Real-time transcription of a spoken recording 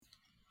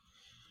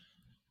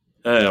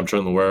Hey, I'm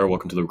Trenton and Reed.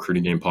 Welcome to the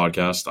Recruiting Game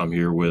Podcast. I'm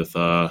here with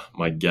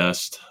my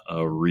guest,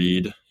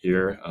 Reed,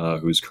 here,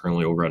 who's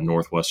currently over at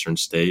Northwestern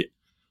State.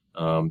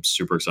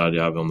 Super excited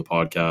to have him on the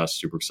podcast.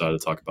 Super excited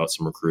to talk about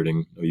some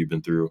recruiting. I know you've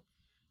been through.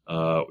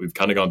 We've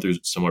kind of gone through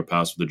similar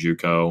paths with the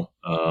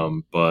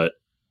JUCO, but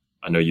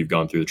I know you've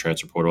gone through the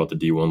transfer portal at the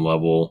D1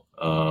 level.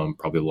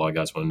 Probably a lot of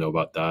guys want to know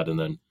about that, and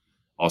then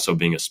also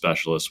being a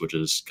specialist, which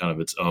is kind of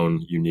its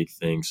own unique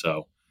thing.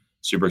 So,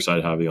 super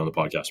excited to have you on the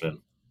podcast,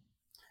 man.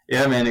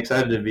 Yeah, man,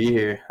 excited to be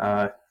here.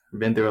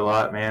 Been through a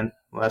lot, man.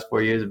 The last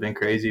 4 years have been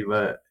crazy,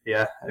 but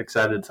yeah,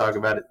 excited to talk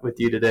about it with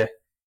you today.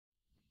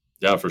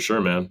 Yeah, for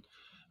sure, man.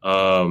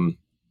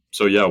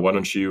 So yeah, why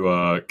don't you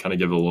kind of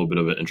give a little bit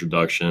of an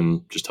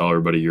introduction? Just tell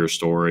everybody your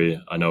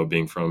story. I know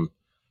being from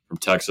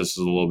Texas is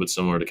a little bit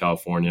similar to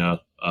California,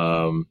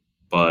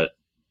 but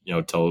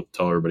tell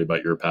everybody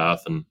about your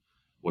path and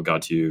what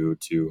got you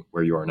to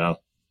where you are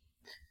now.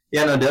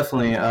 Yeah, no,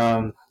 definitely.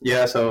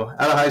 Yeah, so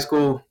out of high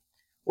school,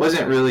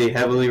 wasn't really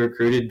heavily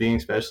recruited being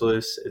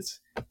specialist. It's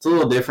a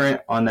little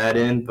different on that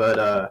end,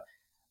 but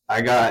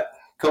I got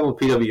a couple of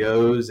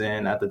PWOs,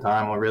 and at the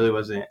time, I really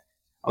wasn't.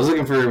 I was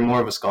looking for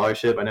more of a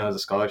scholarship. I know I was a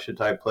scholarship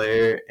type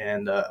player,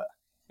 and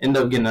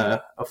ended up getting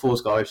a full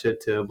scholarship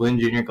to Blinn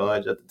Junior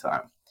College at the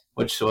time,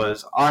 which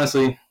was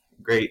honestly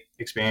a great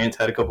experience.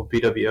 Had a couple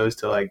PWOs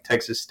to like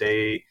Texas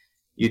State,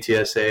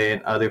 UTSA,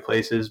 and other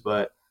places,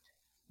 but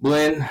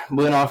Blinn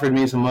offered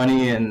me some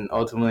money, and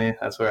ultimately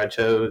that's where I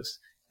chose,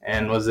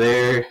 and was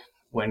there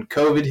when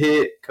COVID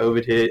hit.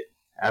 COVID hit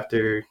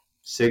after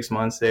 6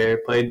 months there.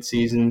 Played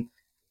season,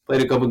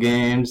 played a couple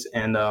games,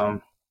 and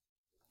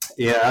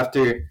yeah,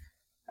 after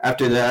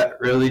that,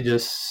 really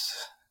just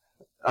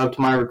upped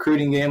my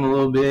recruiting game a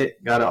little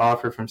bit. Got an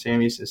offer from Sam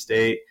Houston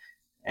State,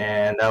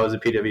 and that was a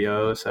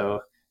PWO.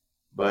 So,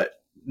 but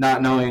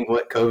not knowing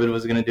what COVID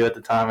was going to do at the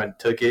time, I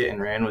took it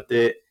and ran with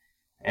it.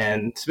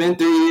 And spent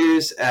 3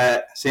 years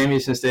at Sam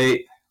Houston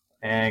State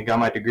and got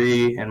my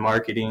degree in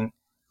marketing.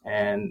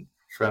 And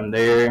from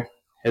there,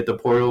 hit the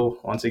portal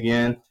once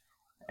again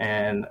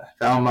and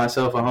found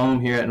myself a home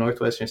here at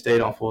Northwestern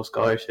State on full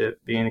scholarship,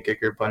 being a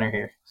kicker punter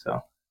here.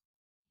 So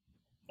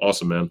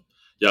Awesome, man.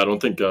 Yeah, I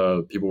don't think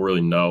people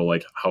really know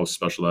like how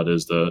special that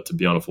is to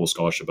be on a full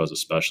scholarship as a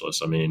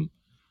specialist. I mean,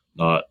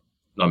 not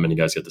not many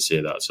guys get to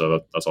say that,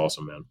 so that's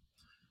awesome, man.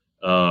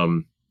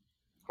 Um,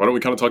 why don't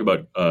we kind of talk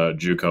about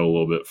JUCO a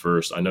little bit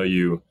first? I know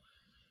you,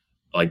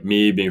 like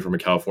me, being from a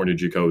California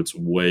JUCO, it's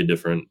way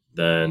different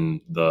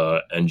than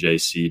the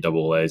NJC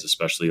AA's,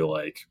 especially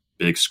like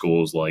big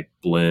schools like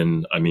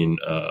Blinn. I mean,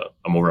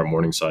 I'm over at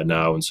Morningside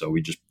now, and so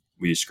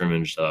we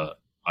scrimmaged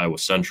Iowa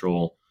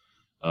Central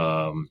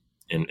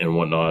and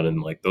whatnot,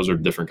 and like those are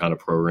different kind of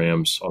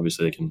programs.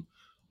 Obviously, they can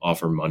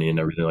offer money and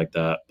everything like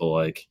that, but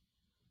like,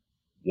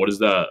 what does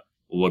that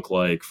look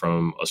like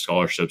from a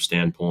scholarship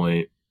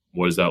standpoint?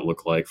 What does that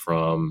look like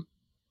from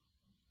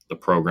the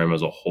program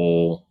as a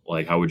whole?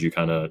 Like, how would you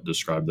kind of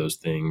describe those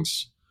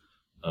things,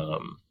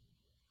 um,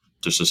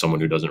 just as someone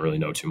who doesn't really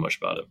know too much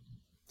about it?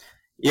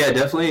 yeah,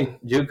 definitely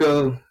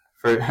JUCO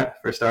for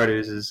for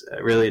starters is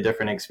really a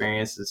different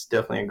experience. It's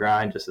definitely a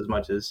grind just as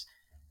much as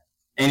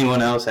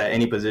anyone else at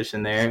any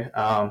position there.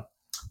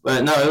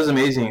 But no, it was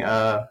amazing.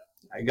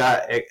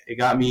 It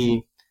got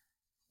me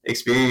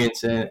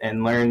experience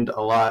and learned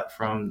a lot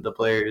from the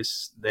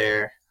players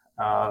there.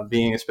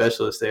 Being a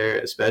specialist there,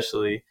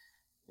 especially,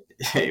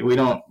 we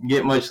don't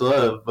get much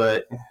love,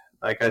 but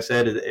like I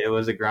said, it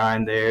was a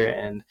grind there.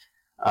 And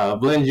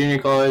Blinn Junior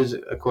College,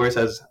 of course,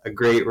 has a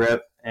great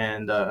rep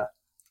and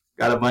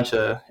got a bunch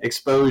of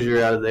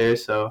exposure out of there.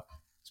 So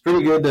it's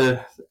pretty good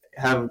to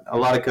have a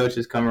lot of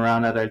coaches come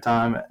around at our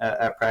time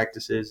at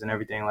practices and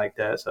everything like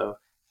that. So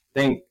I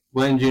think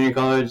Blinn Junior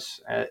College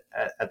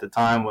at the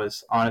time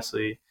was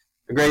honestly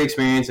a great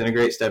experience and a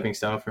great stepping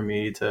stone for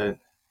me to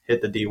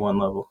hit the D1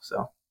 level.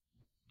 So,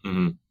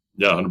 Hmm.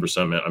 Yeah,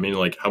 100%, man. I mean,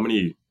 like, how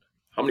many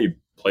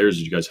players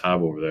did you guys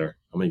have over there?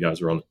 How many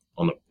guys were on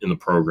the in the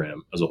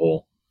program as a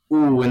whole?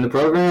 ooh, in the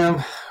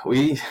program,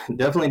 we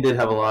definitely did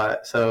have a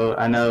lot. So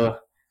I know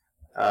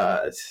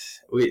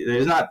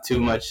there's not too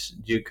much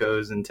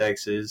JUCOs in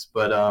Texas,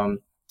 but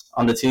on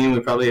the team we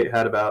probably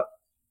had about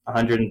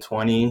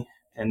 120,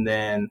 and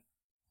then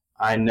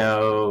I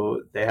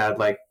know they had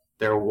like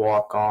their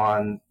walk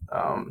on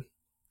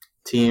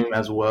team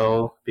as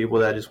well, people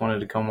that just wanted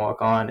to come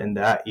walk on, and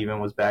that even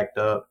was backed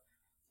up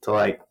to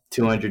like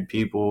 200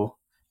 people.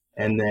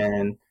 And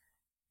then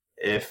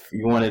if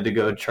you wanted to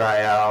go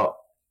try out,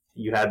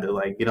 you had to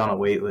like get on a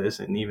wait list,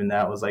 and even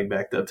that was like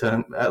backed up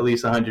to at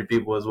least 100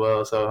 people as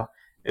well. So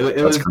it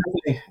That's was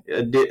great.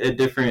 definitely a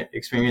different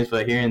experience.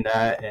 But hearing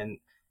that and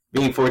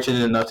being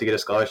fortunate enough to get a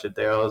scholarship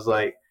there, I was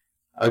like,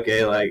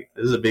 okay, like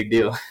this is a big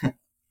deal.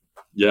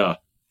 Yeah,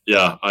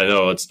 yeah, I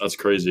know that's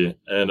crazy.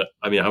 And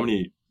I mean, how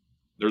many?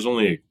 There's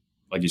only,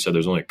 like you said,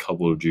 there's only a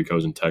couple of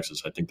JUCOs in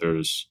Texas. I think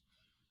there's.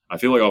 I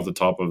feel like off the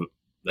top of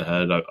the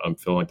head, I'm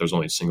feeling like there's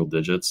only single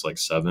digits, like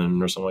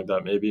seven or something like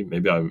that. Maybe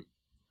am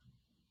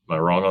I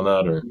wrong on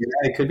that, or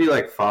Yeah, it could be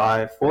like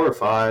five, 4 or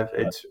 5.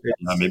 yeah, It's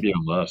maybe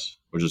even less,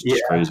 which is yeah,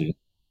 just crazy.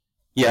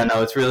 Yeah,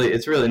 no, it's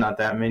really not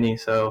that many.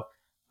 So,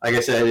 like I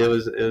said, it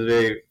was a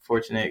very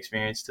fortunate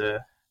experience to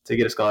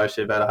get a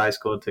scholarship out of high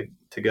school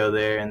to go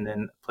there and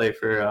then play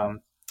for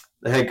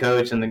the head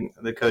coach and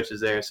the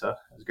coaches there. So it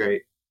was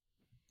great.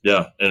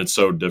 Yeah, and it's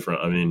so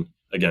different. I mean,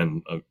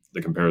 again,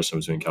 the comparison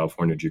between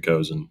California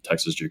JUCOs and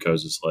Texas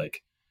JUCOs is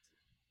like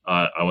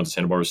I went to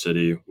Santa Barbara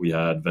City. We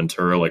had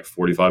Ventura like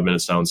 45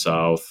 minutes down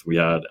south. We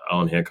had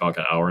Allen Hancock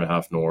an hour and a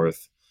half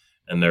north,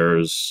 and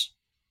there's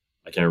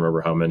I can't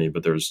remember how many,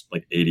 but there's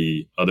like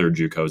 80 other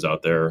JUCOs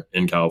out there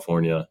in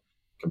California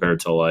compared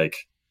to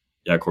like,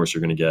 yeah, of course you're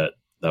going to get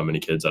that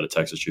many kids out of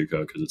Texas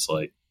JUCO because it's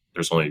like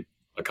there's only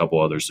a couple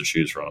others to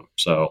choose from.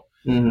 So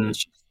Hmm.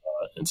 it's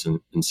just,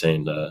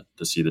 insane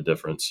to see the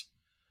difference.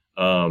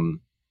 Um,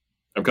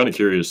 I'm kind of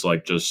curious,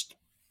 like just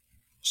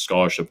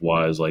scholarship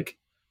wise, like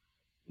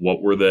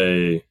what were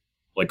they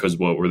like? Because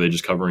what were they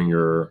just covering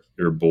your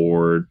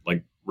board,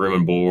 like room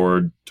and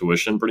board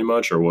tuition, pretty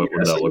much, or Yeah, what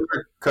did so that you look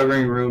were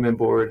covering room and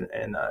board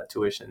and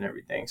tuition and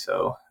everything.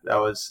 So that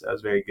was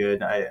very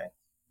good. I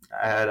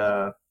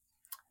had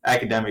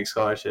academic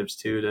scholarships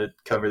too to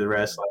cover the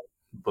rest,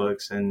 like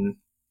books and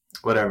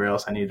whatever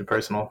else I needed,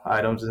 personal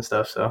items and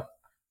stuff. So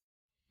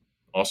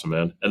Awesome,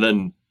 man. And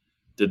then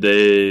did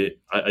they?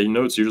 I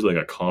know it's usually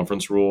like a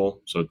conference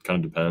rule, so it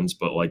kind of depends.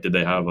 But like, did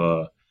they have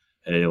a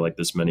hey, like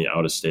this many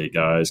out of state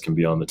guys can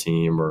be on the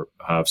team or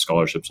have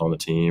scholarships on the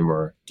team,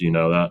 or do you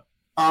know that?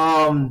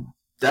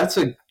 that's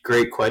a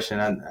great question.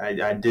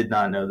 I did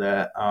not know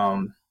that.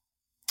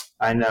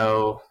 I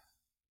know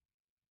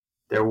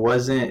there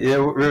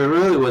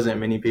really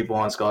wasn't many people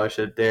on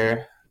scholarship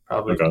there.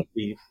 Probably Okay,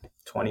 maybe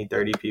 20,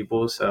 30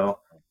 people. So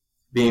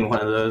being one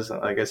of those,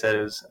 like I said,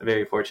 it was a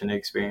very fortunate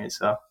experience.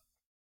 So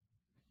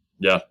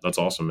yeah, that's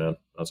awesome, man.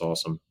 That's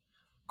awesome.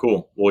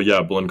 Cool. Well,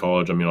 yeah, Blinn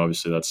College. I mean,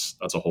 obviously that's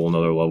a whole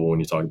nother level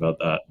when you talk about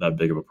that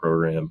big of a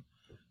program.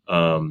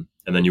 And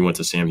then you went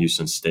to Sam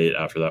Houston State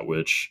after that,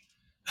 which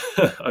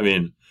I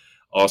mean,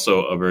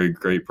 also a very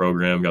great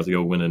program. Got to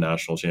go win a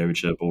national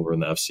championship over in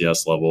the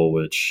FCS level,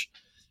 which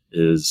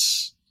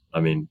is,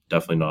 I mean,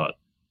 definitely not,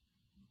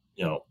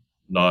 you know,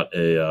 not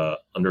a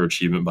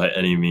underachievement by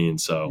any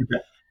means. So,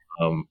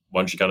 why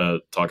don't you kind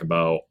of talk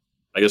about,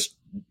 I guess,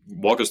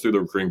 walk us through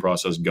the recruiting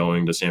process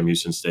going to Sam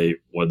Houston State?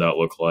 What did that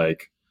look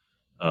like,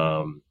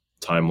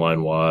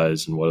 timeline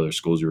wise, and what other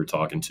schools you were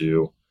talking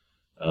to?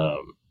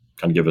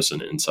 Kind of give us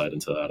an insight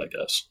into that, I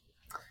guess.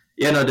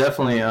 yeah, no,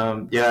 definitely.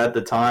 Yeah, at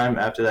the time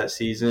after that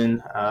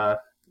season, I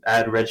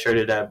had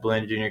redshirted at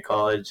Blinn Junior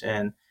College,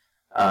 and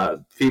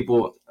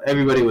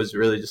everybody was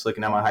really just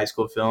looking at my high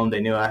school film.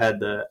 They knew I had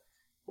the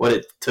what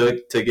it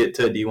took to get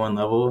to a D1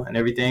 level and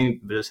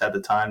everything, but just at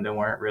the time they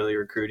weren't really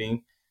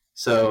recruiting.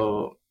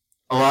 So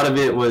a lot of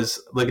it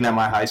was looking at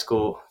my high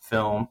school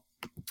film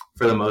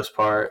for the most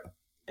part,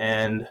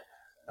 and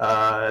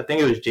I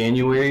think it was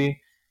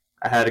January.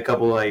 I had a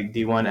couple like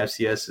D1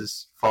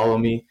 FCSs follow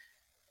me,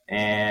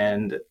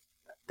 and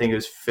think it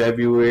was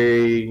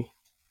February,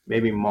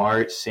 maybe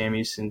March. Sam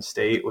Houston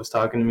State was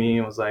talking to me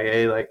and was like,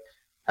 "Hey, like,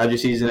 how'd your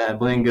season at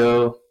Blinn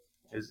go?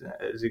 Is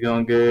it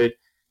going good?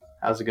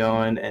 How's it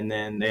going?" And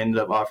then they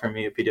ended up offering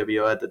me a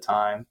PWO at the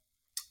time,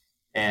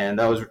 and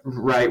that was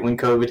right when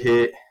COVID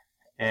hit.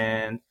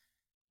 And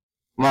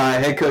my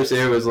head coach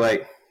there was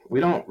like, "We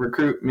don't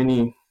recruit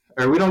many,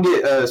 or we don't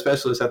get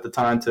specialists at the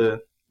time to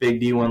big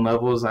D1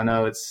 levels. I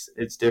know it's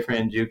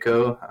different in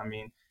JUCO. I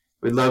mean,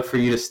 we'd love for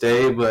you to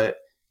stay, but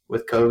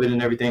with COVID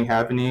and everything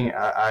happening,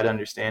 I'd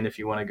understand if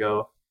you want to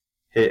go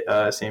hit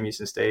Sam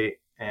Houston State."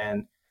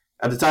 And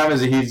at the time, it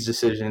was a huge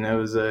decision.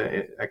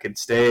 I could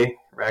stay,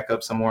 rack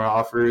up some more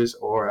offers,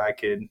 or I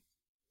could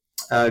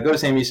go to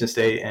Sam Houston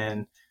State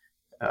and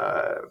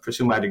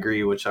pursue my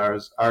degree, which I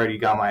was already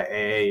got my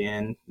AA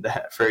in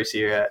that first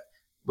year at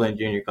Blinn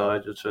Junior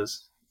College, which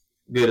was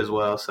good as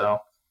well. So,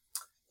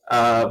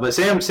 but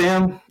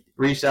Sam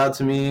reached out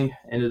to me,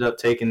 ended up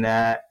taking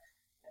that,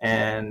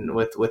 and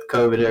with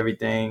COVID and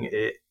everything,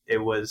 it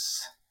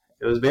was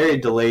very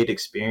delayed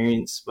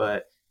experience,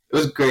 but it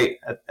was great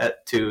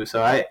at too.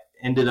 So I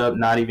ended up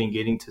not even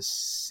getting to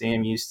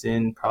Sam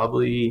Houston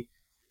probably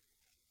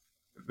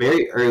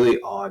very early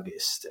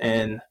August,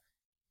 and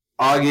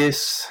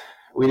August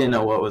we didn't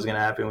know what was going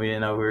to happen. We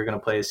didn't know if we were going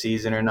to play a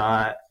season or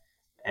not,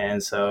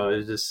 and so it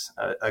was just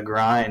a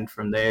grind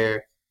from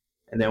there.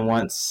 And then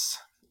once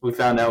we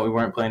found out we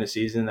weren't playing a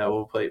season,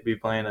 that be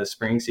playing a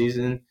spring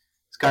season,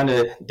 it's kind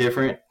of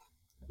different.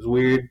 It was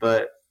weird,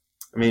 but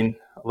I mean,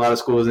 a lot of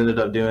schools ended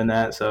up doing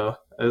that, so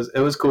it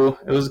was cool.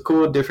 It was a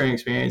cool, different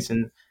experience,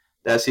 and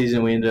that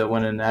season we ended up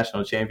winning a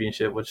national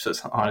championship, which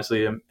was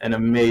honestly an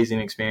amazing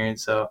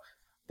experience. So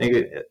I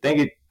think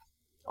it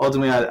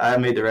ultimately I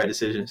made the right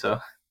decision. So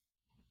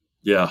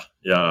Yeah,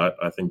 yeah,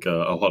 I think a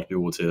lot of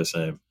people would say the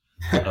same.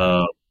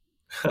 Uh,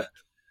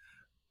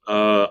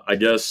 I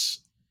guess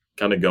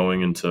kind of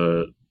going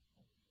into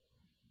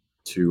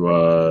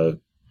to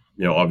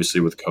obviously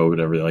with COVID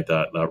and everything like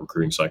that, that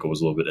recruiting cycle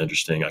was a little bit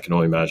interesting. I can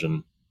only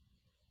imagine,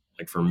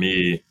 like for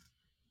me,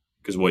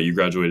 because what you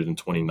graduated in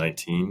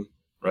 2019,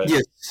 right?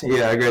 yes,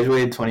 yeah, I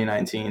graduated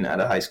 2019 out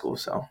of high school.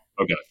 So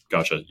Okay,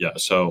 gotcha. Yeah,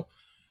 so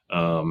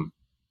Um,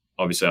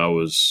 Obviously, I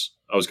was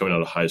coming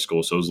out of high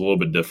school, so it was a little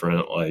bit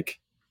different.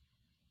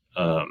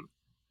 Um,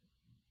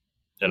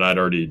 and I'd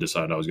already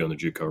decided I was going the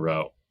JUCO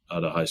route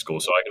out of high school,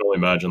 so I can only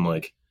imagine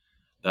like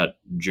that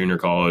junior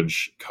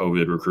college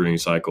COVID recruiting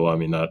cycle. I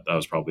mean, that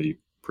was probably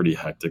pretty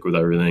hectic with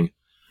everything.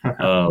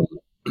 Um,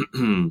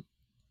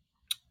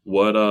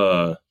 what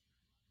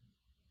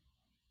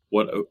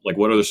what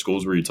other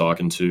schools were you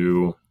talking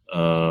to?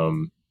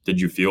 Did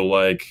you feel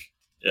like?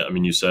 I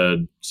mean, you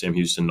said Sam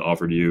Houston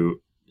offered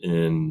you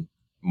in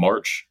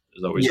March.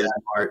 Is that what you Yeah,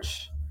 said?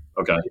 March.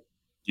 Okay.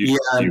 Do you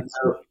Yeah, feel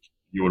like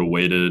you would have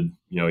waited?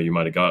 You know, you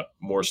might have got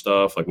more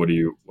stuff. Like, what do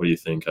you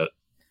think?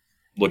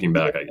 Looking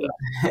back, I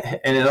guess.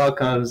 and it all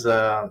comes.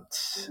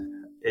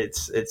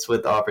 It's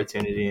with the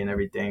opportunity and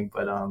everything,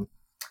 but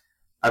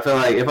I feel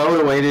like if I would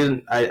have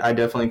waited, I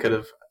definitely could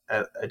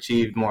have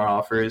achieved more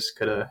offers.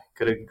 Could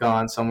have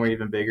gone somewhere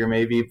even bigger,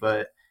 maybe.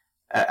 But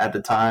at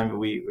the time,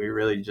 we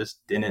really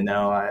just didn't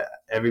know.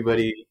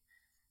 Everybody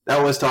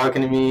that was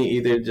talking to me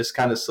either just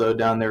kind of slowed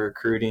down their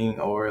recruiting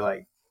or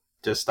like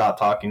just stopped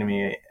talking to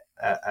me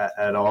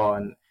at all.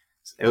 And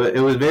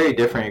it was a very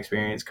different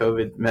experience.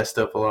 COVID messed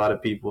up a lot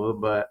of people,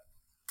 but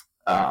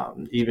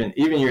even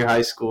your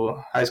high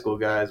school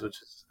guys, which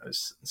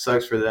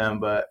sucks for them.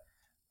 But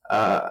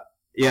uh,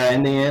 yeah,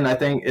 in the end, I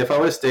think if I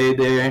would have stayed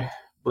there,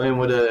 Blaine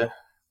would have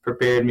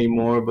prepared me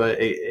more. But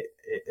it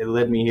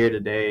led me here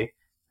today.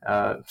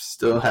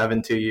 Still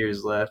having 2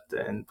 years left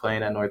and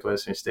playing at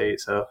Northwestern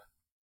State. So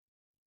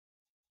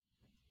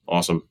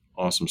Awesome,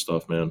 awesome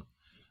stuff, man.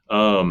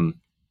 Um,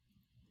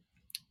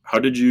 how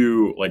did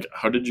you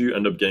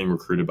end up getting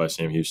recruited by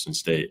Sam Houston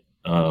State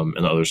and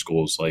other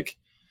schools? Like,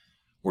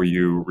 were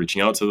you reaching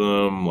out to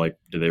them? Like,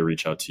 did they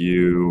reach out to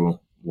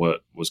you?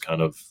 What was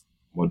kind of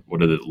what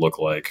did it look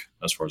like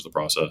as far as the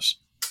process?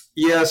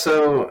 yeah,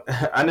 so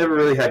I never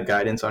really had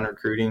guidance on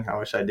recruiting. I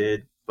wish I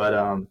did, but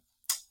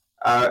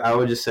I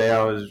would just say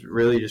I was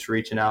really just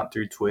reaching out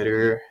through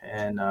Twitter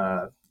and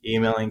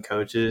emailing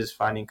coaches,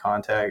 finding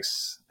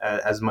contacts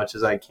as much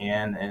as I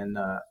can, and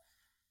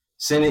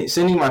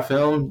sending my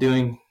film,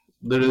 doing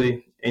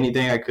literally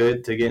anything I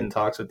could to get in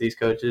talks with these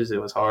coaches. It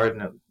was hard,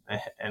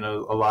 and a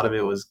lot of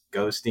it was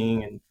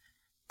ghosting and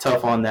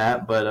tough on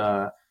that. But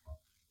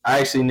I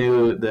actually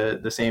knew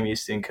the Sam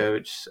Houston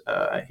coach.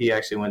 He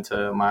actually went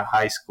to my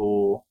high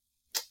school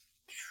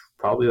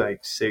probably like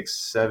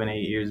 6, 7,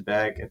 8 years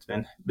back. It's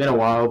been a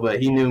while,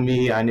 but he knew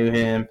me. I knew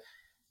him,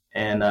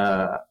 and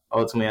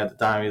ultimately at the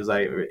time he was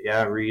like,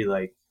 "Yeah, Reed,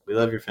 like we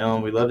love your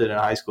film. We loved it in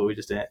high school. We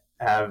just didn't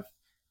have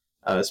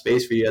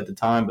space for you at the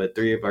time, but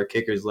 3 of our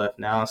kickers left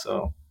now,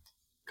 so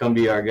come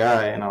be our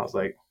guy." And I was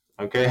like,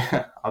 "Okay,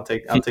 I'll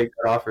take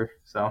that offer."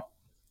 So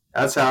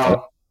that's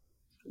how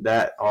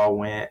that all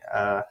went.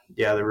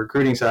 Yeah, the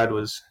recruiting side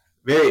was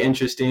very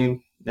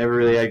interesting. Never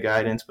really had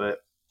guidance, but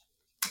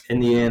in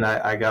the end,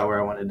 I got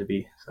where I wanted to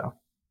be. So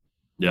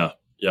Yeah,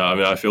 yeah. I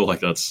mean, I feel like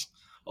that's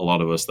a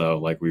lot of us though.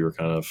 Like we were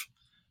kind of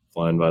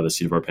flying by the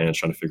seat of our pants,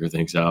 trying to figure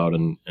things out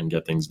and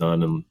get things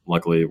done, and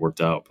luckily it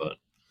worked out. But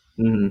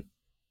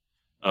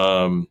mm-hmm.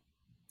 um,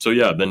 so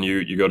yeah, then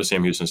you go to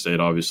Sam Houston State.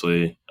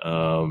 Obviously,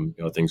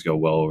 things go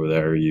well over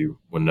there. You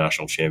win a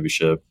national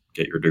championship,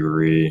 get your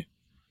degree,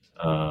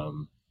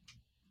 um,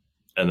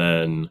 and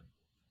then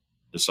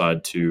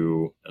decide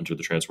to enter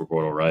the transfer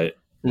portal. Right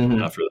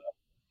Mm-hmm. after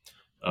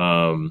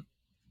that,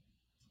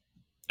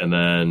 and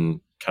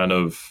then kind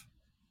of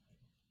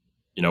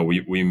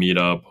we meet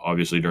up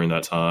obviously during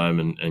that time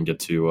and get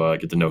to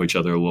know each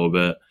other a little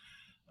bit.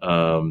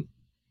 Um,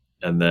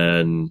 and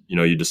then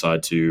you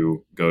decide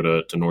to go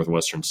to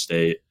Northwestern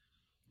State.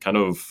 Kind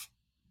of,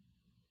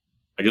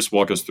 I guess,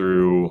 walk us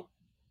through.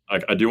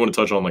 I do want to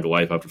touch on like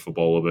life after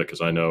football a little bit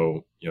because I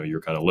know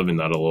you're kind of living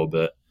that a little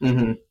bit.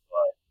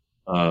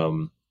 Mm-hmm.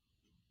 Um,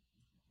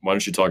 why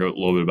don't you talk a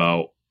little bit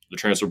about the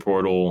transfer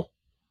portal,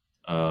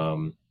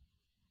 um,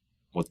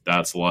 what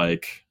that's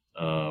like,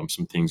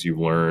 some things you've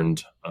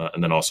learned,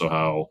 and then also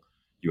how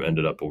you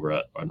ended up over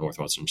at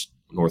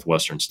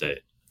Northwestern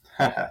State.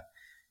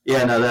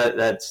 Yeah, no,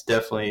 that's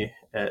definitely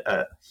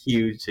a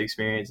huge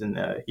experience and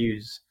a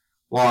huge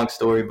long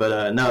story.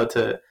 But no,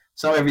 to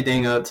sum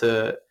everything up,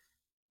 to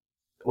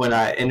when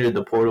I entered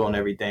the portal and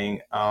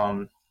everything,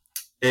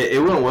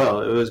 it went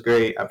well. It was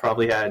great. I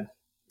probably had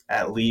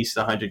at least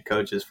 100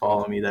 coaches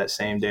follow me that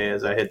same day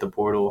as I hit the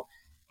portal.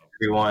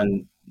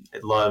 Everyone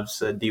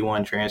loves a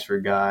D1 transfer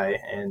guy,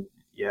 and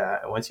yeah,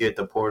 once you hit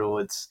the portal,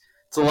 it's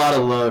a lot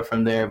of love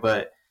from there.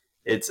 But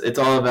it's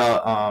all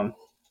about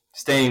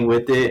staying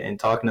with it and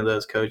talking to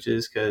those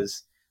coaches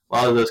because a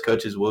lot of those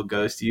coaches will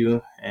ghost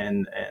you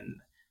and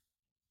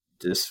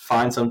just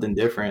find something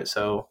different.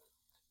 So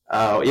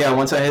yeah,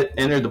 once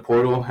entered the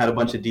portal, had a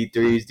bunch of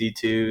D3s,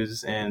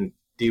 D2s, and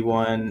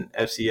D1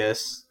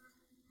 FCS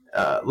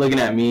looking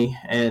at me.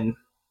 And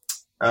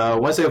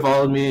once they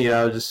followed me,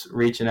 yeah, I was just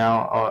reaching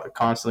out,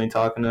 constantly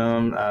talking to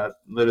them,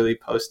 literally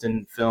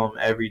posting film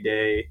every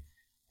day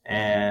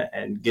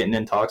and getting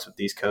in talks with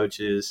these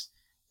coaches.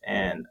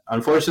 And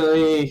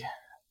unfortunately,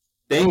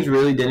 things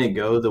really didn't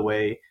go the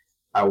way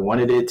I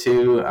wanted it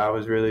to. I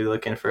was really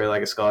looking for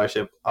like a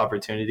scholarship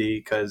opportunity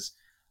because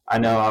I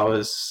know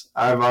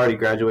I've already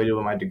graduated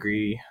with my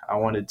degree. I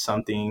wanted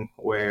something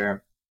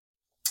where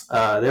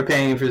they're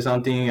paying for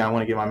something. I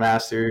want to get my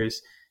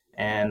master's,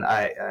 and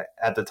I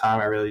at the time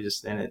I really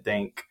just didn't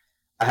think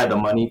I had the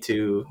money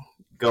to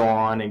go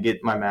on and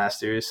get my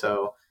master's.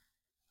 So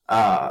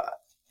uh,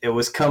 it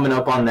was coming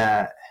up on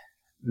that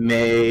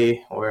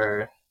May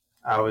where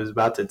I was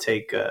about to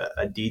take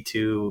a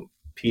D2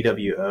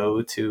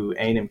 PWO to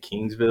A&M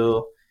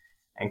Kingsville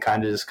and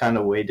kind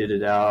of waited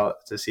it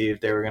out to see if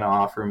they were going to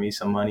offer me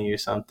some money or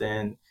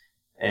something,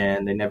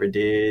 and they never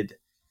did,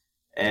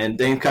 and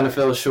things kind of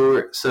fell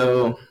short.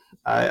 So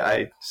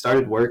I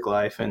started work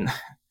life, and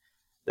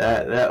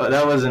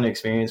that was an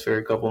experience for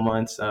a couple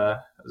months. It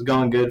was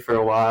going good for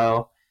a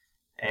while,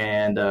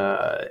 and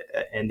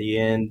in the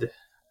end,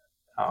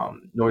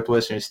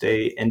 Northwestern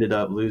State ended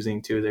up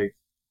losing two of their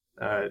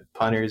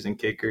punters and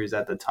kickers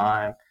at the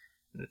time,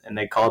 and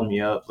they called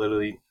me up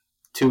literally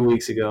 2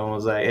 weeks ago and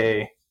was like,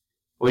 "Hey,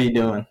 what are you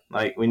doing?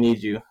 Like, we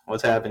need you.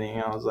 What's happening?"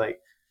 And I was like,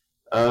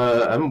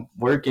 I'm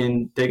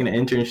working, taking an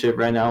internship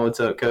right now. What's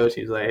up, coach?"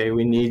 He's like, "Hey,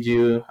 we need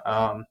you.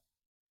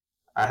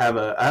 I have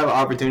an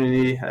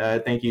opportunity I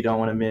think you don't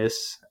want to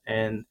miss."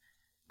 And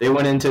they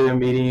went into their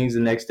meetings the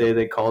next day.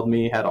 They called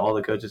me, had all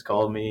the coaches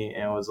called me,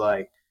 and was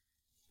like,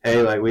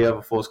 "Hey, like we have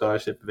a full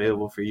scholarship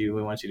available for you.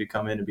 We want you to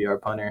come in and be our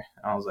punter."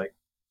 And I was like,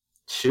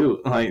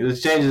 "Shoot, like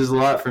this changes a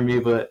lot for me,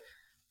 but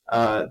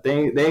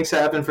things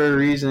happen for a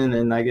reason,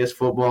 and I guess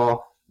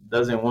football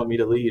doesn't want me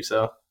to leave,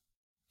 so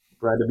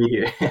glad to be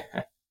here."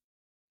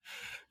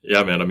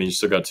 Yeah, man. I mean, you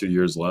still got 2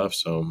 years left,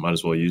 so might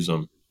as well use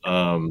them.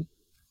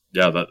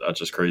 Yeah, that's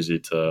just crazy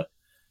to.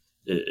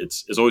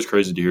 It's always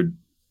crazy to hear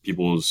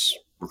people's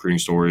recruiting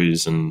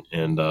stories, and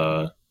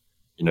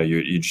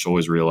you just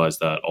always realize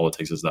that all it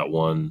takes is that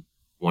one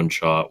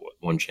shot,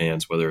 one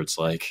chance, whether it's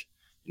like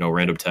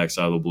random text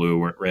out of the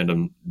blue,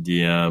 random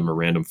DM, or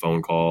random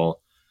phone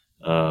call.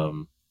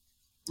 Um,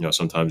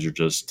 sometimes you're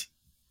just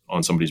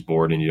on somebody's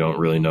board and you don't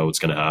really know what's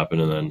going to happen,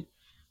 and then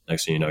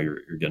next thing you know, you're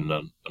getting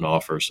an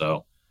offer.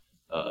 So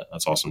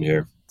that's awesome to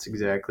hear. That's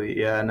exactly.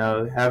 Yeah, I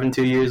know. Having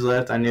 2 years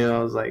left, I knew I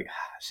was like,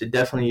 I should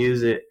definitely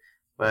use it,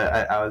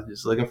 but I was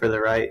just looking for the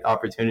right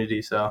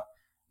opportunity. So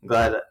I'm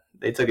glad that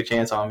they took a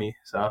chance on me.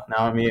 So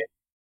now I'm here.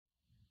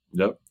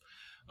 Yep.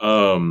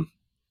 Um,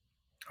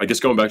 I guess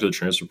going back to the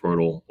transfer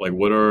portal, like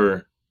what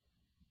are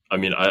I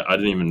mean, I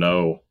didn't even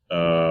know.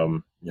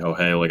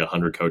 Hey, like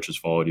 100 coaches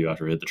followed you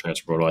after you hit the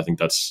transfer portal. I think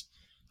that's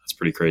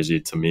pretty crazy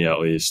to me, at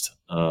least.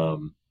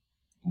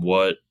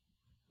 What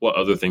what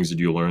other things did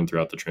you learn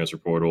throughout the transfer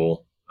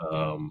portal?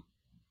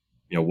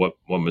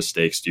 What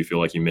mistakes do you feel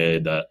like you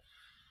made that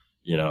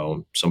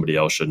somebody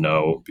else should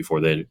know before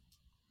they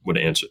would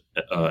enter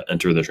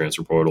the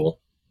transfer portal?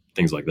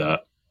 Things like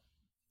that.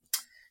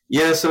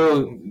 Yeah,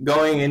 so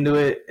going into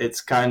it, it's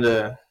kind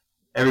of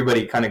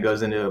everybody kind of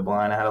goes into it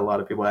blind. I had a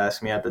lot of people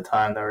ask me at the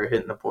time that were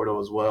hitting the portal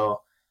as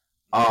well.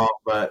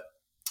 But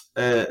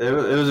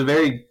it was a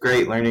very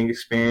great learning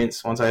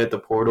experience once I hit the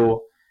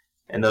portal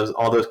and those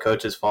all those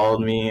coaches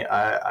followed me.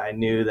 I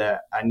knew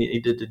that I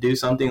needed to do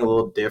something a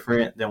little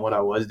different than what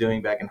I was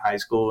doing back in high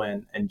school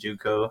and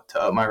JUCO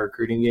to up my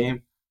recruiting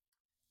game.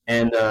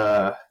 And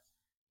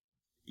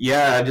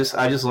yeah, I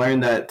just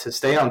learned that to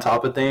stay on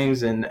top of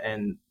things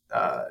and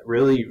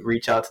really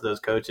reach out to those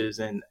coaches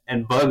and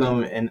bug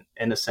them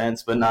in a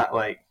sense, but not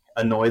like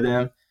annoy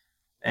them.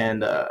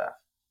 And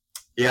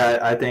yeah,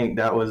 I think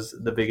that was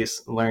the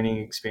biggest learning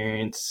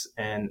experience.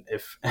 And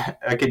if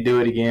I could do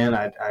it again,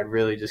 I'd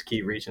really just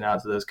keep reaching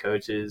out to those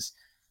coaches.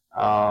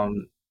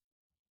 Um,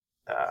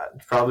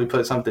 Probably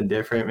put something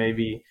different,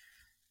 maybe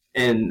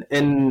in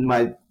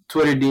my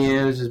Twitter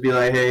DMs, just be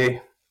like,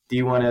 "Hey,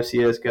 D1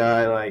 FCS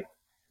guy, like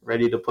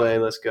ready to play,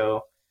 let's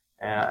go."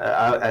 And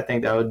I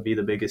think that would be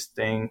the biggest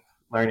thing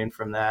learning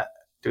from that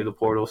through the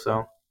portal.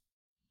 So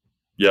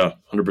Yeah,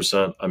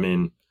 100%. I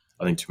mean,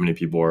 I think too many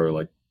people are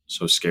like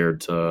so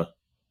scared to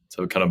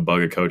kind of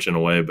bug a coach in a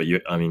way, but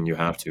I mean, you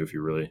have to if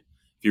you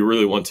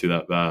really want to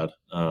that bad.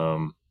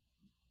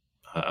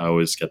 I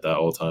always get that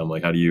all the time.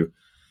 Like, how do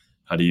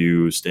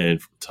you stay on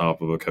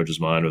top of a coach's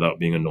mind without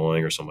being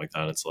annoying or something like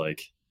that? It's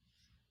like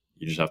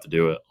you just have to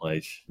do it.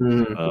 Like,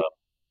 mm, uh,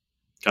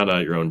 kind of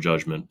at your own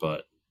judgment,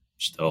 but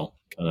still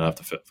kind of have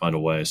to find a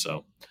way.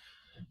 So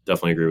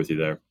definitely agree with you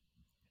there.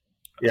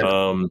 yeah,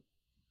 Um,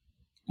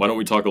 why don't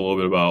we talk a little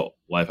bit about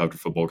life after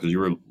football, because you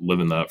were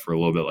living that for a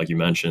little bit, like you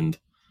mentioned.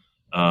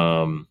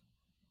 Um,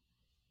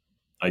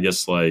 I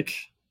guess like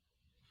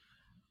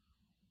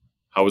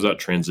how was that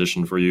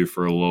transition for you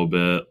for a little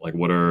bit? Like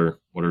what are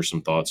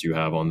some thoughts you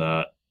have on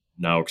that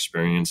now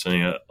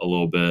experiencing it a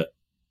little bit?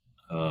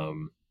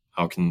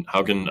 How can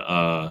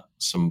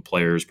some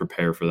players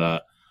prepare for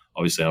that?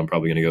 Obviously, I'm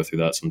probably going to go through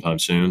that sometime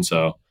soon,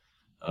 so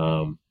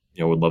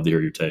would love to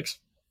hear your takes.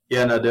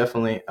 yeah, no,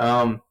 definitely.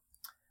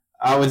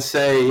 I would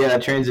say, yeah,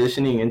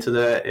 transitioning into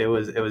that, it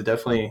was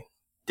definitely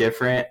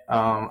different.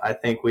 I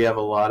think we have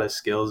a lot of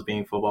skills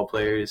being football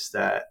players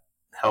that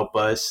help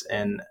us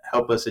and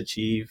help us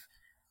achieve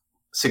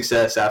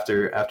success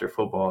after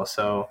football.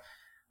 So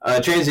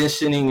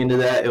transitioning into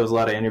that, it was a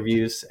lot of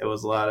interviews. It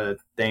was a lot of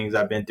things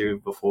I've been through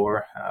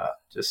before,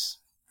 just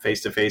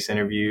face-to-face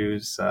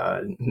interviews,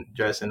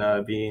 dressing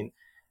up, being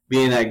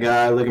that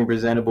guy, looking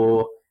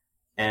presentable,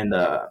 and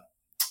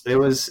it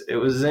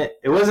wasn't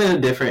a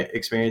different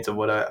experience of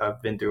what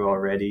I've been through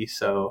already.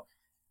 So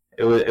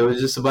it was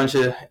just a bunch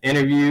of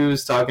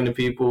interviews, talking to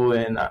people,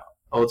 and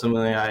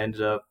ultimately I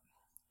ended up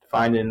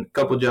finding a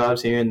couple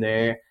jobs here and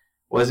there.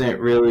 Wasn't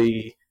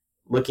really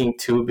looking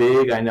too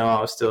big. I know I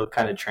was still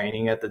kind of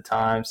training at the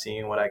time,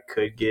 seeing what I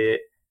could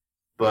get,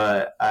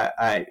 but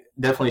I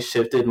definitely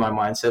shifted my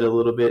mindset a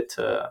little bit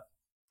to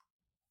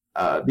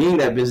being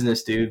that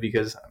business dude,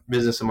 because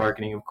business and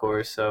marketing, of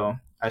course. So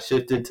I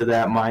shifted to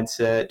that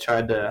mindset,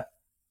 tried to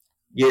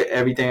get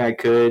everything I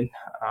could,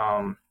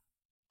 um,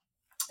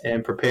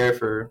 and prepare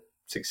for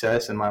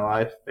success in my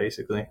life,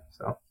 basically.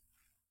 So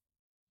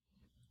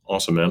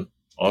Awesome, man.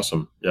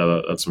 Awesome.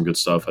 Yeah, that's some good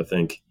stuff. I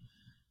think.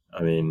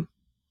 I mean,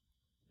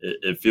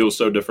 it feels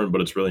so different, but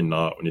it's really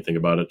not when you think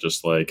about it.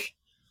 Just like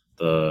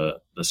the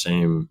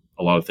same,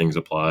 a lot of things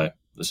apply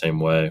the same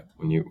way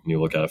when you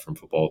look at it from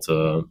football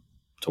to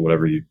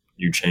whatever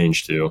you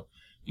change to.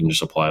 You can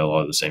just apply a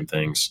lot of the same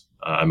things.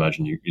 I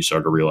imagine you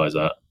start to realize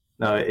that.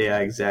 no, yeah,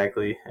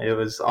 exactly. It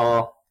was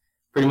all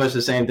pretty much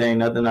the same thing.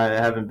 Nothing I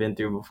haven't been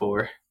through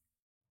before.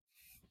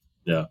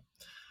 Yeah,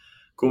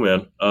 cool,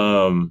 man.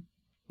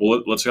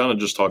 Well, let's kind of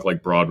just talk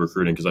like broad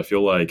recruiting because I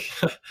feel like,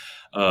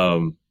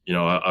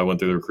 I went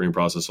through the recruiting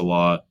process a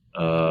lot.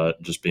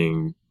 Just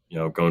being,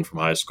 going from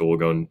high school,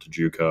 going to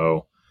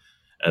JUCO,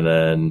 and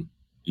then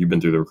you've been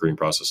through the recruiting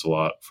process a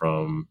lot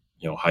from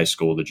high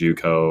school to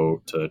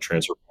JUCO to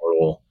transfer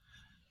portal.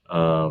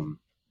 Um,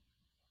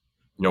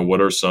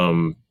 what are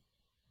some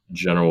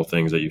general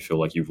things that you feel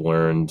like you've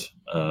learned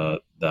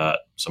that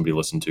somebody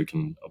listened to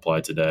can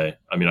apply today?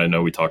 I mean, I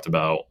know we talked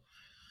about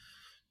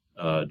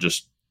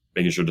just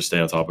making sure to stay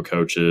on top of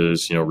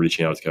coaches,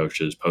 reaching out to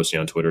coaches, posting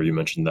on Twitter. You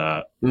mentioned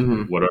that.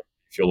 Mm-hmm. What you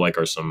feel like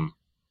are some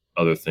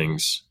other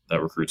things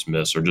that recruits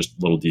miss, or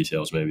just little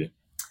details maybe?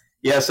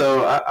 Yeah,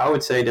 so I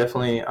would say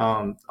definitely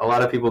a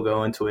lot of people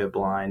go into it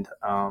blind.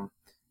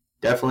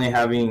 Definitely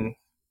having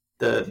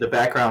the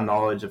background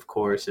knowledge, of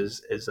course,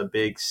 is a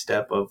big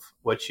step of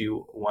what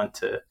you want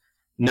to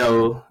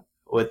know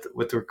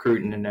with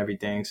recruiting and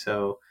everything.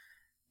 So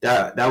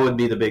that would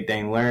be the big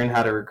thing. Learn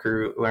how to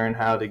recruit, learn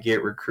how to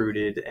get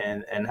recruited,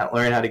 and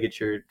learn how to get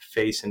your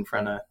face in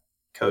front of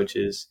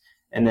coaches.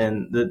 And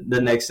then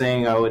the next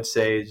thing I would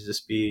say is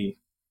just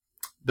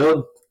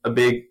build a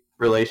big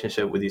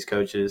relationship with these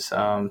coaches.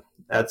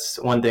 That's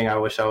one thing I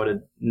wish I would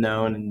have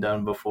known and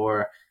done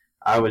before.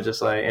 I was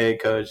just like, hey,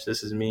 coach,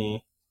 this is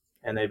me.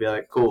 And they'd be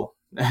like, cool.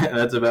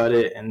 That's about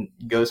it. And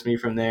ghost me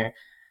from there.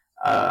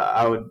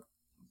 I would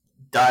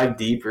dive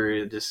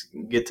deeper, just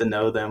get to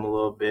know them a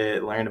little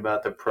bit, learn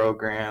about the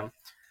program,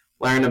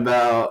 learn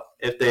about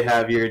if they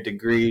have your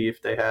degree,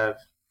 if they have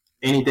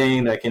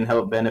anything that can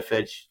help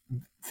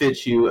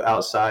fit you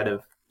outside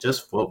of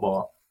just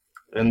football.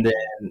 And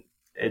then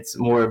it's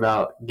more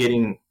about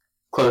getting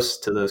close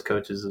to those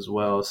coaches as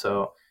well.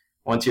 So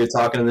once you're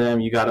talking to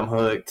them, you got them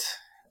hooked.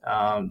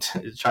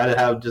 Try to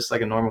have just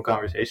like a normal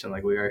conversation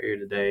like we are here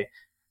today.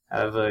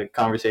 Have a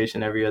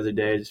conversation every other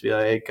day. Just be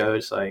like, hey,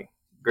 coach, like,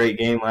 great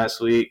game last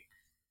week.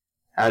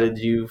 How did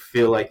you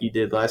feel like you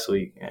did last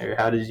week? Or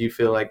how did you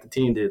feel like the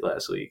team did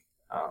last week?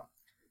 Um,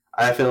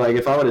 I feel like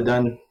if I would have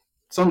done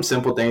some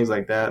simple things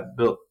like that,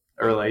 built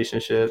a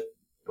relationship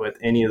with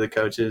any of the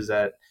coaches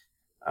that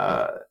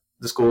uh,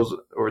 the schools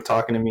were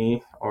talking to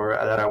me or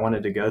that I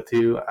wanted to go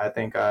to, I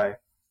think I,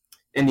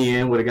 in the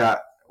end, would have got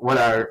what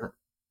I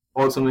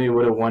ultimately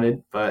would have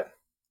wanted. But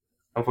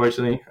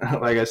unfortunately,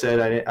 like I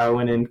said, I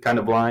went in kind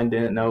of blind,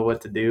 didn't know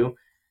what to do,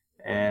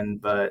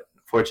 but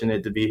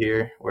fortunate to be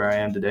here where I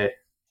am today.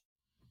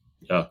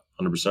 Yeah,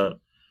 100%.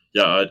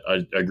 Yeah, I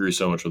agree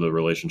so much with the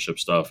relationship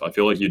stuff. I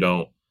feel like you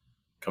don't,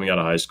 coming out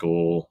of high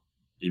school,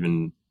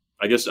 even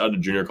I guess out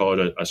of junior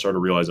college, I started to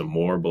realize it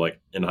more. But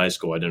like in high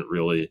school, you don't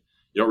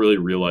really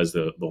realize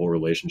the whole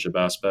relationship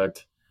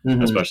aspect,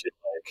 Mm-hmm. especially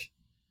like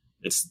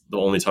it's the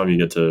only time you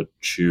get to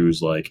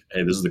choose like,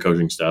 hey, this is the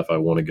coaching staff I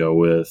want to go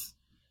with.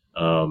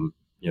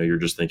 You're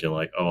just thinking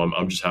like, oh,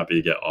 I'm just happy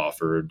to get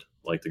offered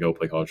like to go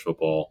play college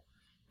football,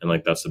 and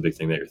like that's the big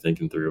thing that you're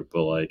thinking through.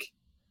 But like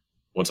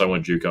once I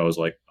went JUCO, I was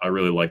like, I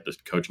really liked the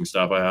coaching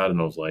staff I had, and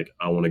I was like,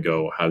 I want to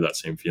go have that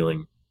same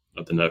feeling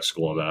at the next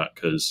school I'm at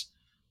because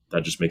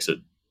that just makes it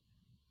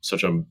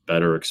such a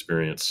better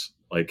experience.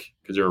 Like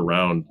because you're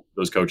around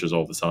those coaches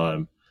all the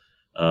time,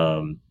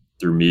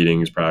 through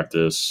meetings,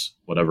 practice,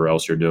 whatever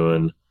else you're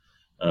doing.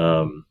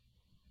 Um,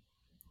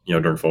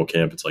 during fall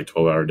camp, it's like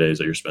 12-hour days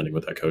that you're spending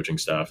with that coaching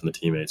staff and the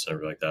teammates and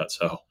everything like that.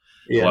 So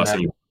the Yeah, last no,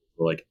 thing you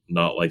like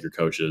not like your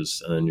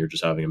coaches, and then you're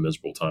just having a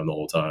miserable time the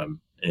whole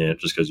time, and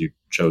just because you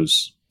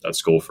chose that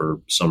school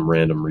for some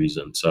random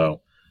reason.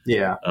 So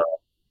yeah,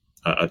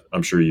 uh,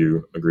 I'm sure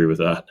you agree with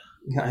that.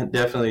 I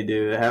definitely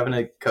do. Having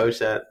a coach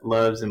that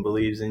loves and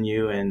believes in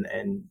you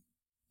and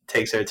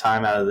takes their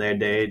time out of their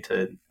day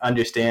to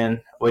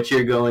understand what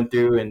you're going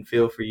through and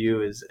feel for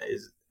you is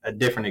a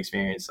different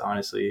experience,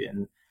 honestly.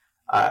 And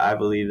I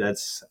believe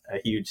that's a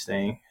huge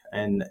thing.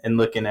 And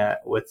looking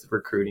at with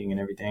recruiting and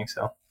everything.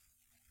 So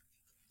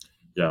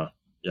Yeah,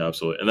 yeah,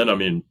 absolutely. And then I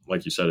mean,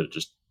 like you said,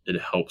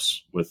 it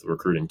helps with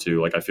recruiting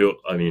too. Like I feel,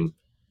 I mean,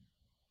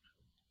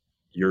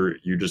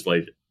 you just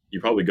like you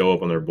probably go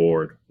up on their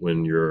board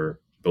when you're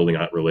building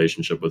a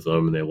relationship with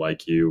them and they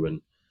like you,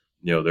 and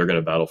they're going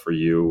to battle for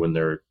you when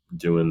they're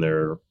doing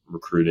their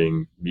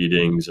recruiting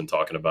meetings and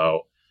talking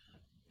about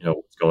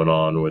what's going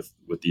on with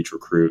each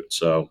recruit.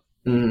 So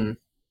mm,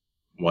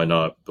 why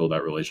not build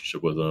that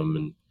relationship with them,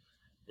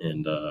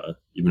 and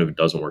even if it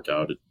doesn't work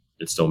out,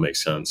 it still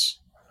makes sense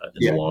in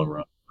the yeah, long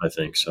run, I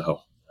think.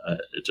 So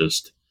it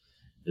just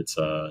it's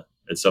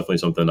definitely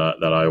something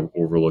that I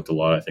overlooked a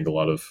lot. I think a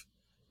lot of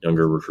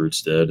younger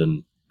recruits did,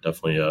 and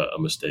definitely a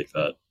mistake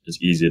that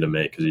is easy to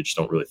make because you just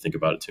don't really think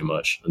about it too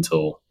much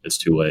until it's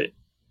too late.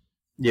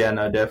 yeah,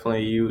 no,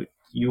 definitely.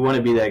 You want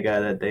to be that guy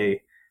that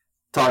they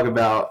talk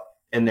about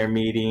in their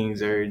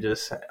meetings or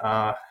just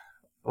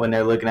when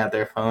they're looking at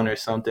their phone or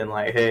something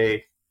like,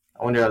 hey,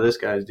 I wonder how this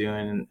guy's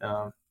doing.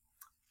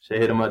 Should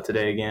hit him up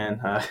today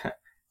again.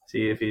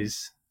 See if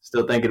he's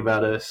still thinking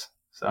about us.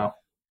 So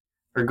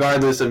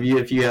regardless of you,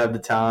 if you have the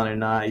talent or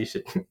not, you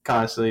should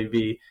constantly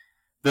be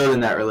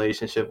building that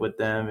relationship with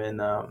them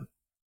and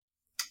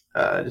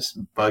just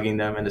bugging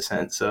them in a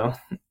sense. So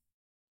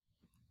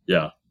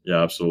Yeah,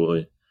 yeah,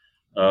 absolutely.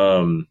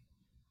 Um,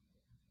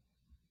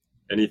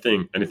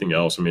 anything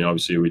else? I mean,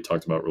 obviously we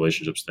talked about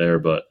relationships there,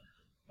 but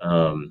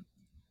um,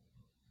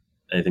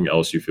 anything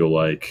else you feel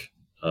like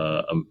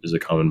is a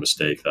common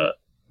mistake that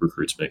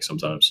recruits make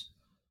sometimes?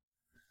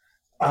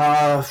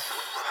 uh,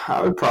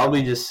 I would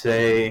probably just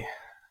say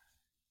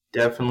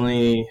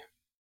definitely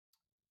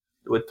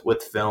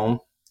with film.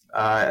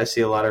 I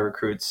see a lot of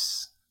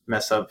recruits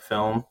mess up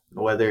film,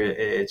 whether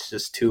it's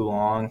just too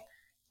long,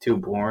 too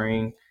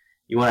boring.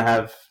 You want to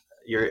have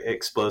your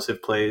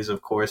explosive plays,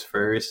 of course,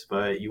 first,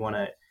 but you want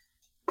to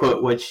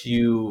put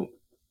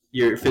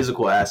your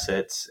physical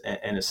assets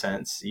in a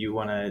sense. You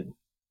want to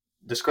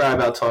describe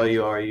how tall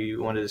you are.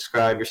 You want to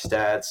describe your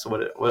stats,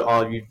 what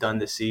all you've done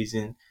this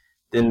season.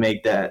 Then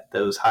make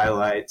those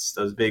highlights,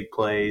 those big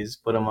plays,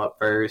 put them up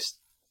first.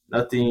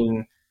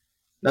 Nothing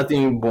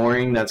nothing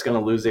boring that's going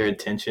to lose their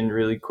attention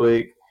really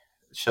quick.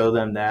 Show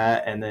them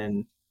that, and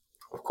then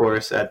of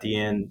course at the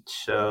end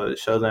show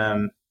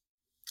them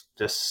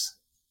just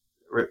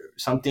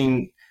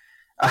something.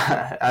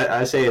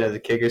 I say it as a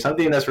kicker,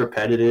 something that's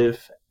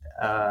repetitive,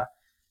 uh,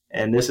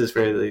 and this is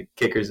for the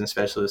kickers and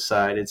specialist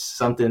side. It's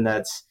something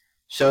that's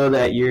show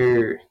that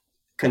you're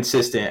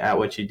consistent at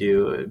what you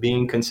do.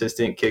 Being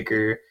consistent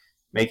kicker,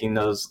 making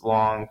those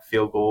long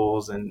field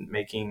goals, and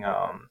making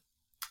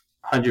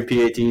 100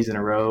 PATs in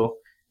a row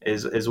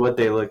is what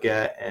they look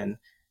at. And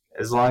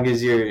as long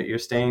as you're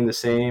staying the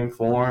same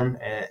form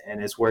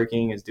and it's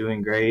working, it's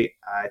doing great,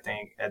 I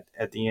think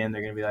at the end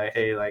they're gonna be like,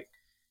 hey, like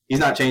he's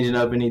not changing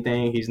up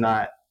anything, he's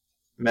not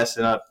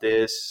messing up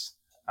this.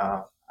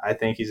 I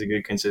think he's a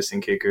good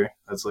consistent kicker.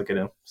 Let's look at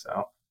him.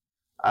 So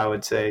I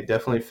would say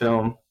definitely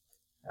film.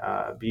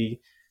 Be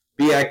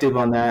active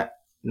on that.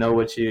 Know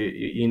what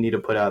you need to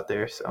put out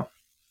there. So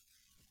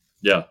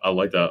Yeah, I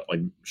like that.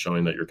 Like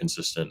showing that you're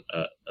consistent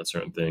at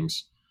certain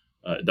things.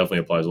 It definitely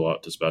applies a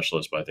lot to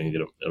specialists, but I think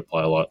it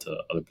apply a lot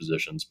to other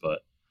positions. But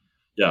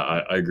yeah,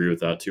 I agree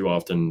with that. Too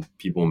often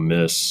people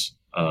miss,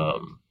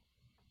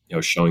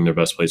 showing their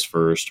best plays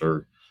first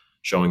or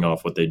showing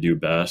off what they do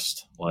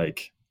best.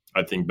 Like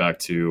I think back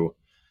to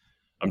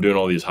I'm doing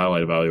all these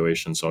highlight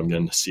evaluations, so I'm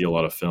getting to see a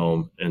lot of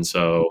film, and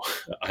so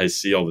I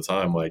see all the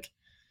time like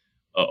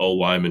a O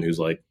lineman who's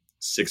like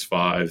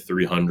 6'5",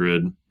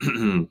 300,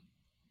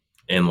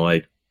 and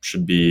like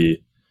should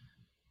be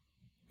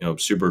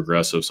super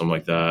aggressive, something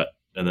like that,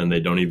 and then they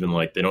don't even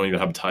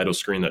have a title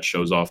screen that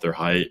shows off their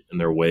height and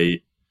their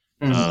weight.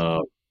 mm,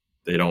 uh,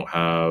 they don't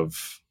have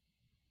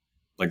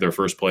like their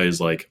first play is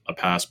like a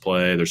pass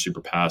play, they're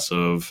super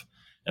passive,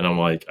 and I'm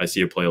like I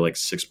see a play like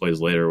 6 plays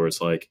later where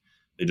it's like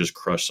they just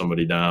crush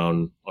somebody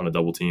down on a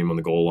double team on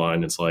the goal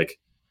line. It's like,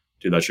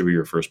 dude, that should be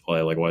your first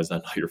play. Like, why is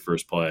that not your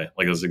first play?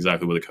 Like, that's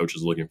exactly what the coach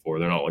is looking for.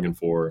 They're not looking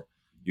for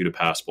you to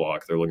pass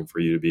block. They're looking for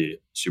you to be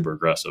super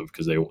aggressive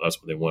because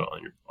that's what they want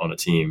on a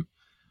team.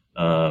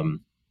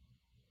 Um,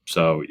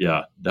 so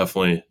yeah,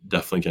 definitely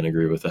can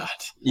agree with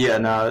that. yeah,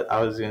 no,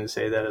 I was going to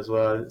say that as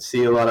well. I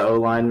see a lot of O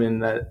linemen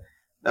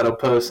that'll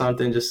post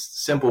something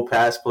just simple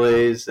pass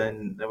plays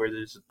and where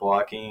they're just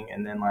blocking,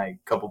 and then like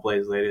a couple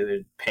plays later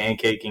they're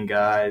pancaking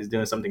guys,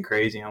 doing something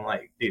crazy. I'm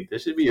like, dude,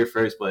 this should be your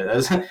first play.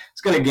 That's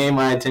it's going to gain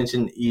my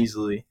attention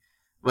easily.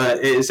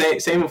 But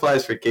same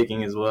applies for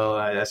kicking as well.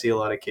 I see a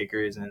lot of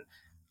kickers, and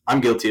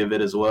I'm guilty of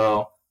it as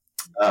well.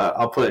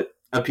 I'll put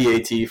a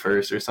PAT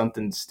first or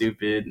something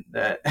stupid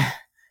that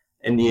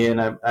in the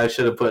end I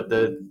should have put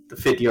the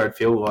 50-yard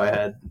field goal I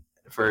had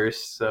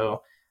first.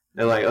 So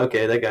they're like,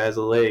 okay, that guy has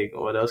a leg.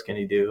 What else can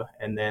he do?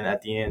 And then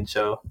at the end,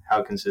 show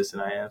how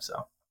consistent I am.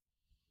 So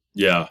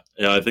Yeah,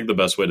 I think the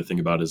best way to think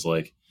about it is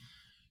like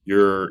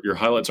your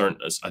highlights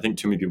aren't. I think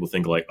too many people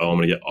think like, oh, I'm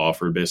going to get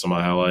offered based on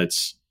my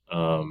highlights,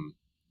 and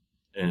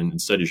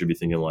instead you should be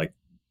thinking like,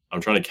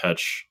 I'm trying to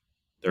catch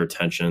their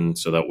attention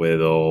so that way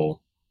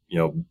they'll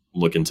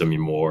look into me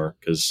more.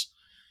 Because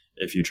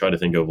if you try to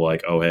think of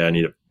like, oh, hey, I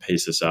need to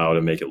pace this out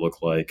and make it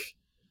look like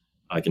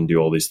I can do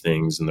all these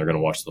things and they're going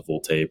to watch the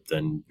full tape,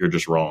 then you're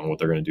just wrong. What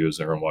they're going to do is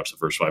they're going to watch the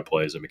first 5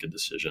 plays and make a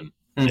decision,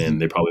 Mhm.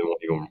 and they probably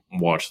won't even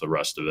watch the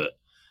rest of it.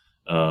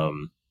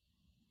 Um,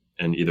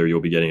 and either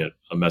you'll be getting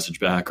a message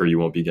back or you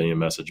won't be getting a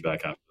message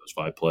back after those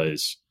 5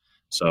 plays.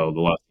 So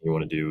the last thing you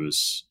want to do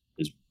is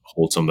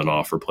hold something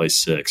off for play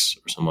 6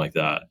 or something like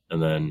that,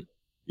 and then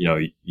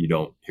you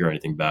don't hear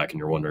anything back and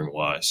you're wondering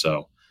why.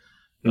 So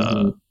uh,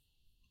 Mhm.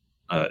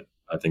 I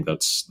I think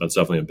that's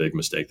definitely a big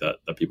mistake that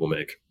people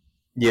make.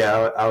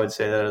 Yeah, I would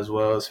say that as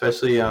well,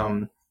 especially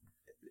in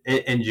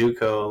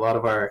JUCO. A lot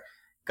of our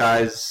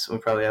guys, we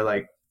probably had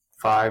like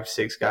 5,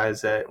 6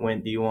 guys that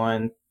went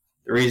D1.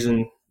 The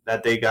reason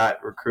that they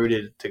got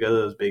recruited to go to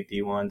those big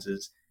D1s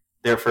is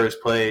their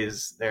first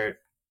plays. They're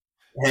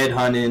head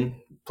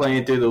hunting,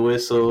 playing through the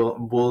whistle,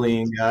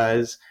 bullying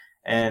guys,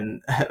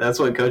 and that's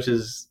what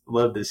coaches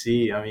love to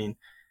see. I mean,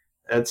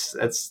 that's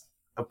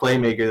a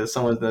playmaker. That's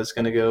someone that's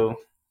going to go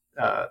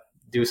uh,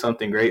 do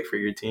something great for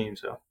your team.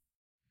 So.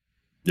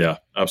 Yeah,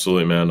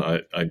 absolutely, man.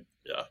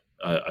 Yeah,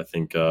 I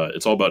think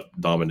it's all about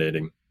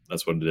dominating.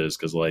 That's what it is.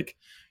 Because like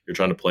you're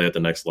trying to play at the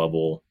next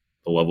level,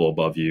 the level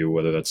above you,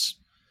 whether that's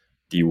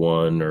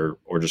D1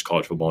 or just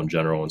college football in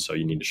general. And so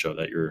you need to show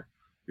that you're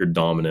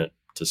dominant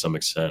to some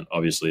extent.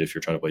 Obviously, if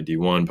you're trying to play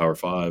D1, Power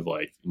Five,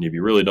 like you need to be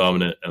really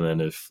dominant. And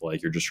then if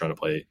like you're just trying to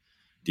play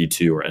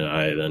D2 or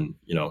NI, then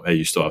hey,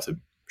 you still have to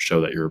show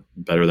that you're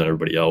better than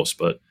everybody else,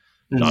 but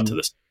not to Mhm.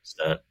 the same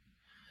extent.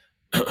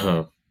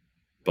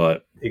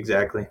 But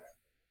Exactly.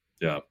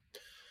 yeah.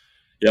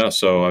 Yeah,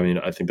 so I mean,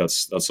 I think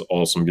that's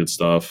all some good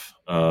stuff.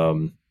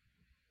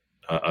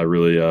 I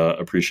really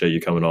appreciate you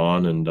coming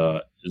on. And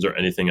is there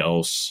anything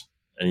else,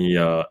 any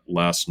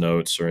last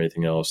notes or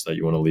anything else that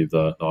you want to leave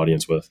the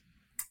audience with?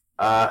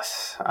 Uh,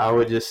 I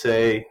would just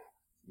say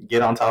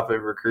get on top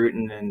of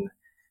recruiting and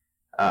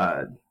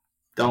uh,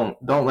 don't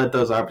let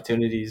those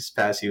opportunities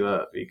pass you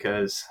up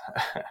because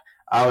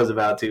I was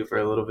about to for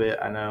a little bit.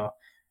 I know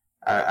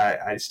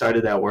I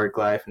started that work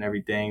life and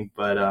everything,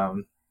 but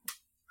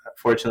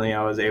fortunately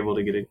I was able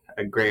to get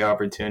a great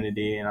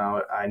opportunity, and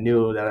I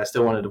knew that I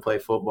still wanted to play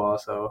football,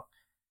 so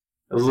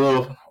it was a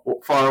little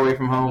far away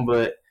from home,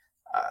 but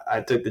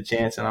I took the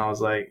chance and I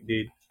was like,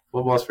 dude,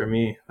 football's for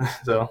me.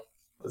 So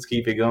let's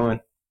keep it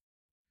going.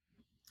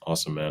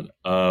 Awesome, man.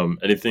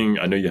 Anything?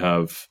 I know you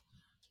have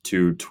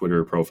 2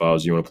 Twitter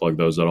profiles. You want to plug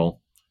those at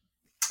all?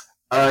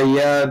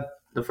 Yeah,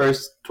 the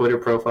first Twitter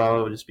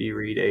profile would just be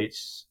Reed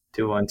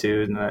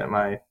H212, and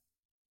my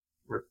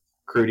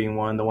recruiting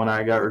one, the one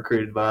I got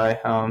recruited by.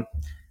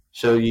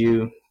 Show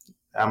you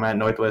I'm at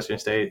Northwestern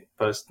State,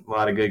 post a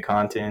lot of good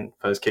content,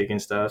 post kicking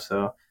stuff.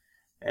 So,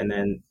 and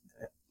then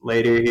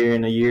later here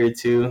in a year or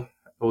two,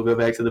 we'll go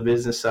back to the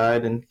business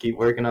side and keep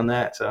working on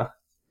that. So,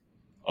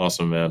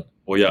 Awesome, man.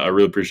 Well, yeah, I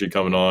really appreciate you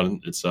coming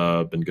on. It's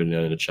been good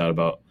to chat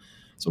about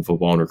some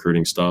football and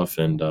recruiting stuff,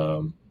 and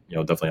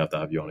definitely have to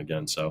have you on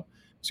again. So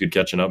it's good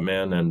catching up,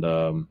 man.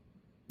 And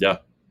yeah,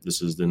 this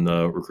has been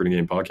the Recruiting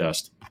Game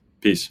Podcast.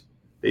 Peace.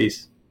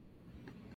 peace.